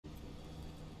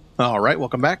All right,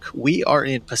 welcome back. We are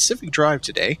in Pacific Drive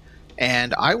today,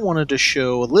 and I wanted to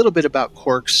show a little bit about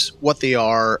Quirks, what they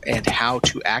are, and how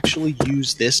to actually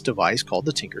use this device called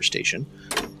the Tinker Station,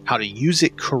 how to use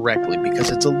it correctly, because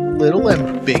it's a little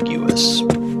ambiguous.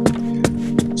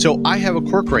 So I have a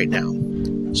Quirk right now.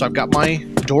 So I've got my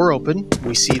door open.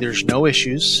 We see there's no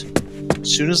issues.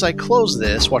 As soon as I close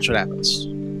this, watch what happens.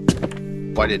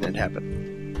 Why didn't it happen?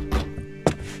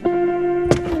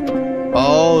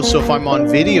 Oh, so if I'm on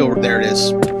video, there it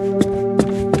is.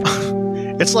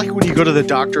 It's like when you go to the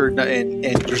doctor and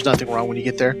there's nothing wrong when you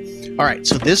get there. All right,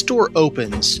 so this door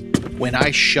opens when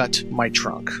I shut my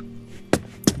trunk.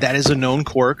 That is a known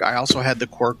quirk. I also had the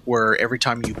quirk where every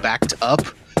time you backed up,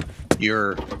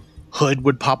 your hood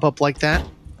would pop up like that.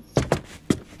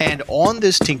 And on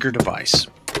this Tinker device,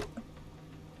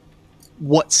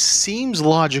 what seems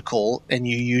logical, and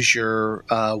you use your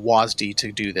WASD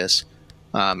to do this,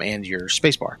 and your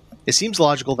spacebar, it seems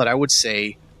logical that I would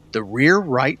say the rear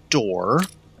right door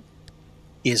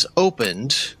is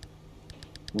opened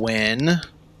when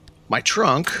my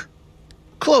trunk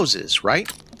closes,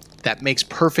 right? That makes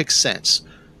perfect sense.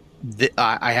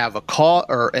 I have a cause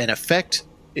or an effect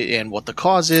and what the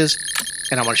cause is,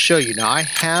 and I'm going to show you. Now I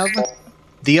have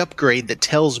the upgrade that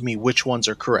tells me which ones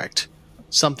are correct.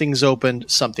 Something's opened,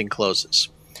 something closes.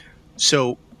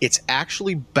 So it's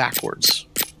actually backwards.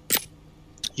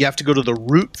 You have to go to the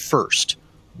root first.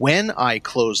 When I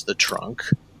close the trunk,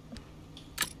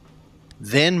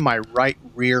 then my right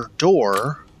rear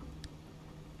door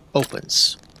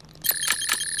opens.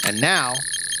 And now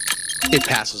it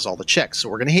passes all the checks. So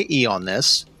we're going to hit E on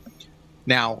this.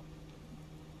 Now,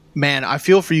 man, I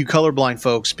feel for you colorblind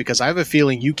folks because I have a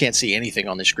feeling you can't see anything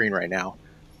on the screen right now.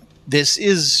 This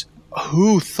is...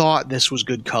 Who thought this was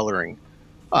good coloring?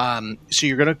 So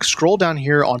you're going to scroll down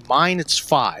here. On mine, it's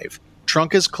 5.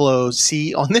 Trunk is closed.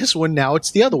 See, on this one, now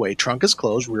it's the other way. Trunk is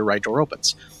closed, rear right door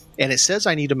opens. And it says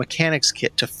I need a mechanics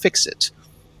kit to fix it.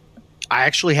 I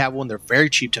actually have one. They're very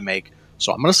cheap to make.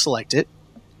 So I'm going to select it.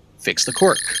 Fix the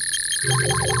quirk.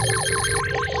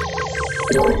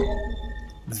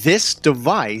 This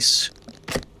device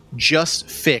just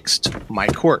fixed my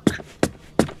quirk.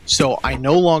 So I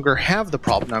no longer have the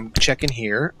problem. I'm checking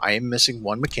here. I am missing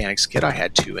 1 mechanics kit. I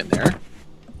had 2 in there.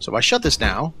 So if I shut this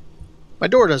now, my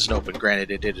door doesn't open.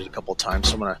 Granted, it did it a couple of times,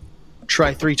 so I'm going to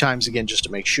try 3 times again just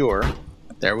to make sure.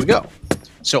 There we go.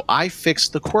 So I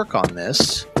fixed the quirk on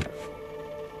this.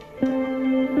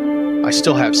 I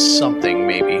still have something,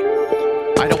 maybe.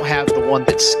 I don't have the one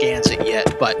that scans it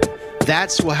yet, but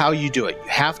that's how you do it. You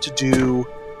have to do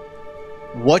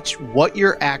what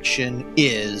your action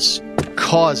is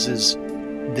causes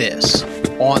this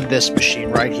on this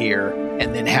machine right here,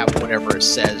 and then have whatever it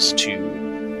says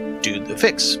to do the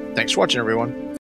fix. Thanks for watching, everyone.